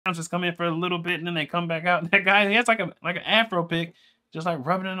just come in for a little bit and then they come back out. That guy, he has like an afro pick, just like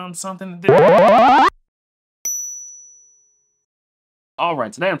rubbing it on something. All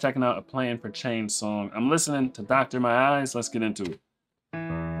right, today I'm checking out a Plan for Change song. I'm listening to Doctor My Eyes. Let's get into it.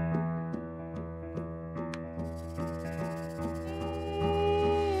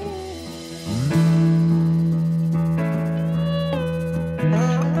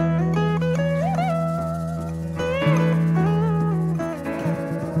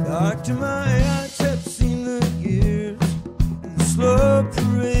 Doctor, my eyes have seen the years and the slow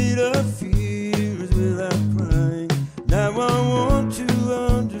parade of fears without crying. Now I want to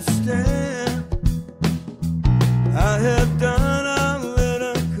understand. I have done all that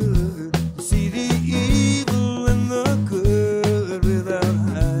I could, see the evil and the good without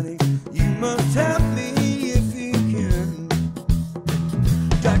hiding. You must help me if you can.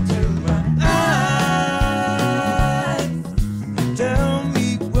 Doctor, my eyes, tell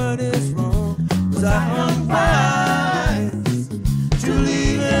me what is wrong, 'cause I'm unwise to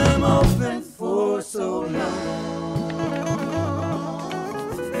leave them open for so long.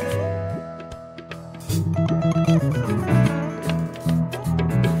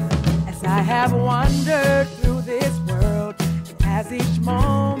 As I have wandered through this world, as each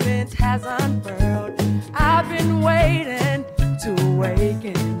moment has unfurled, I've been waiting to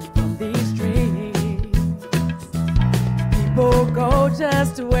awaken from these dreams. People go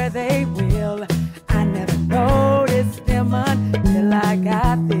just where they will. I never noticed them until I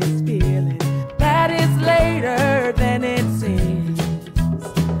got this feeling that is later than it seems.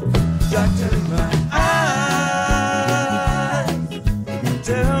 Doctor, my eyes,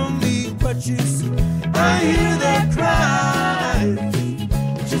 tell me what you see. I hear their cries,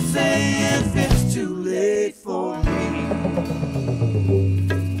 just say if it's too late for me.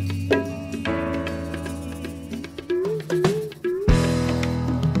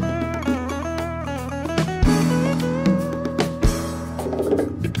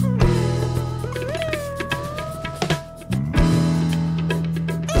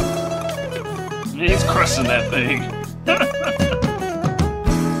 He's crushing that thing.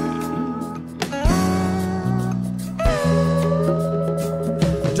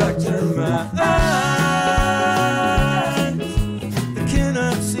 Doctor, my eyes, I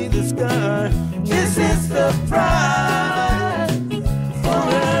cannot see the sky. Is this the prize for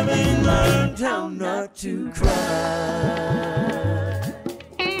having learned how not to cry?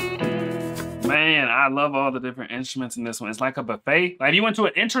 Man, I love all the different instruments in this one. It's like a buffet. Like, you went to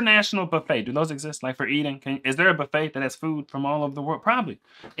an international buffet. Do those exist? Like for eating? Is there a buffet that has food from all over the world? Probably.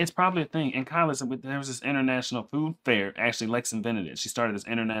 It's probably a thing. In college, there was this international food fair. Actually, Lex invented it. She started this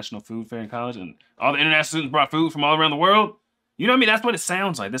international food fair in college, and all the international students brought food from all around the world. You know what I mean? That's what it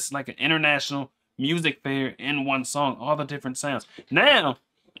sounds like. This is like an international music fair in one song. All the different sounds. Now,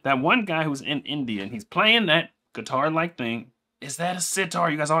 that one guy who's in India, and he's playing that guitar-like thing. Is that a sitar?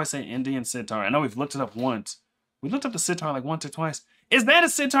 You guys always say Indian sitar. I know we've looked it up once. We looked up the sitar like once or twice. Is that a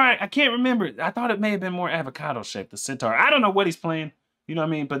sitar? I can't remember. I thought it may have been more avocado shaped, the sitar. I don't know what he's playing. You know what I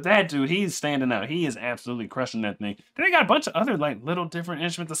mean? But that dude, he's standing out. He is absolutely crushing that thing. Then they got a bunch of other like little different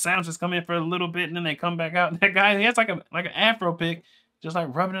instruments. The sounds just come in for a little bit and then they come back out. That guy, he has like an afro pick, just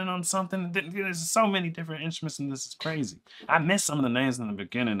like rubbing it on something. There's so many different instruments and this is crazy. I missed some of the names in the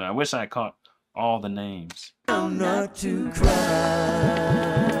beginning. I wish I caught all the names. How not to cry.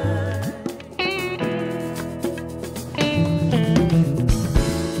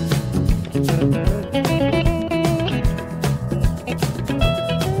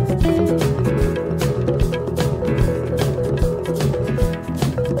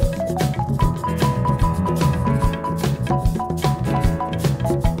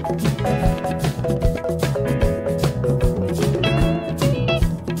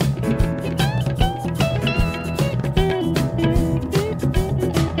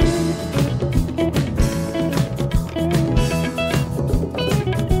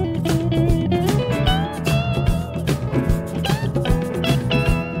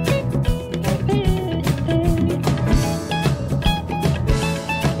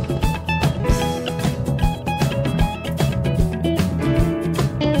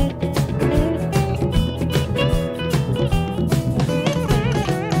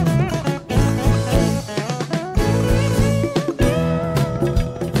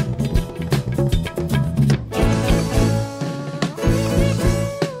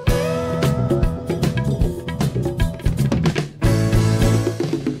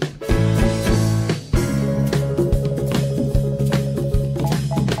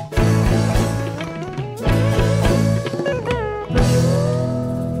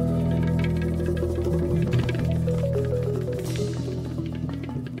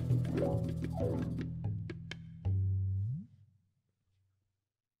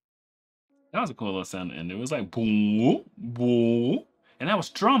 That was a cool little sound, and it was like boom, boom, and that was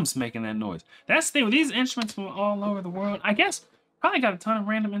drums making that noise. That's the thing with these instruments from all over the world. I guess probably got a ton of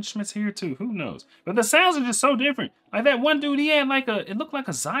random instruments here too. Who knows? But the sounds are just so different. Like that one dude, he had like it looked like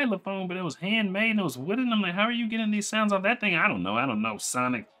a xylophone, but it was handmade and it was wooden. I'm like, how are you getting these sounds off that thing? I don't know. I don't know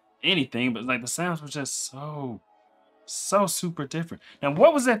sonic anything, but like the sounds were just so super different. Now,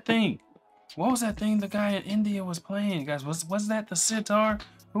 what was that thing? What was that thing the guy in India was playing, guys? Was that the sitar?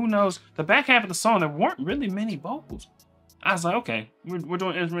 Who knows? The back half of the song, there weren't really many vocals. I was like, okay, we're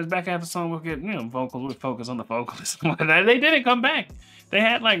doing instruments. Back half of the song, we'll get, vocals. We'll focus on the vocals. They didn't come back. They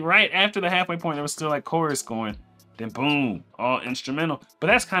had like right after the halfway point, there was still like chorus going. Then boom, all instrumental. But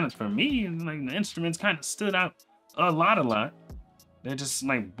that's kind of, for me, like the instruments kind of stood out a lot. They're just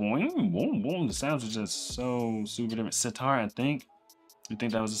like boing, boom, boom. The sounds are just so super different. Sitar, I think. You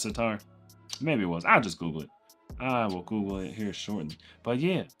think that was a sitar? Maybe it was. I'll just Google it. I will Google it here shortly. But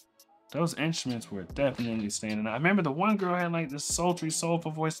yeah, those instruments were definitely standing out. I remember the one girl had like this sultry,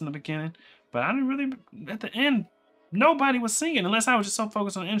 soulful voice in the beginning, but I didn't really, at the end, nobody was singing unless I was just so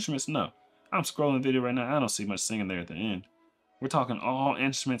focused on instruments. No, I'm scrolling the video right now. I don't see much singing there at the end. We're talking all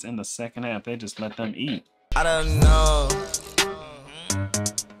instruments in the second half. They just let them eat. I don't know.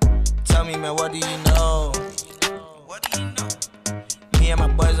 Tell me, man, what do you know? What do you know? Me and my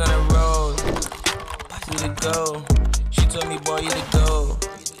boys on the road. To the go. She told me, boy, you the go.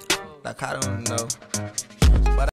 Like, I don't know.